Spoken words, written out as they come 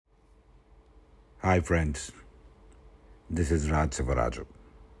Hi friends, this is Raj Sivaraju.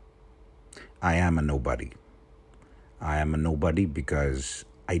 I am a nobody. I am a nobody because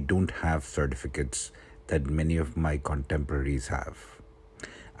I don't have certificates that many of my contemporaries have.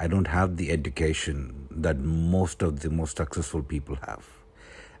 I don't have the education that most of the most successful people have.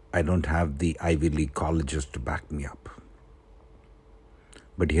 I don't have the Ivy League colleges to back me up.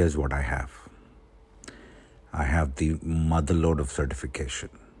 But here's what I have. I have the motherload of certification,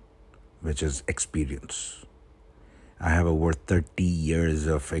 which is experience. I have over 30 years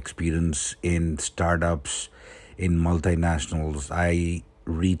of experience in startups, in multinationals. I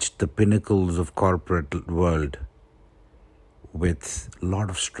reached the pinnacles of corporate world with a lot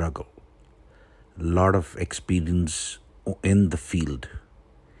of struggle, a lot of experience in the field,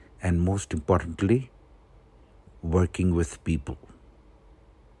 and most importantly, working with people.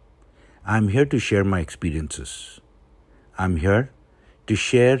 I'm here to share my experiences. I'm here to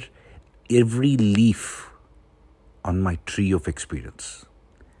share every leaf on my tree of experience.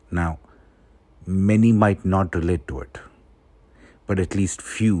 Now, many might not relate to it, but at least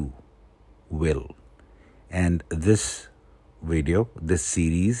few will. And this video, this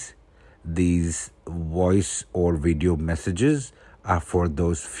series, these voice or video messages are for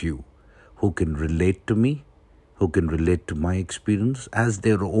those few who can relate to me, who can relate to my experience as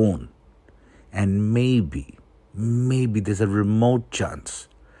their own. And maybe there's a remote chance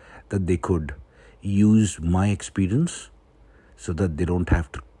that they could use my experience so that they don't have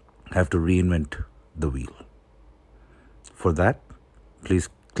to reinvent the wheel. For that, please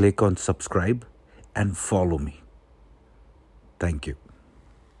click on subscribe and follow me. Thank you.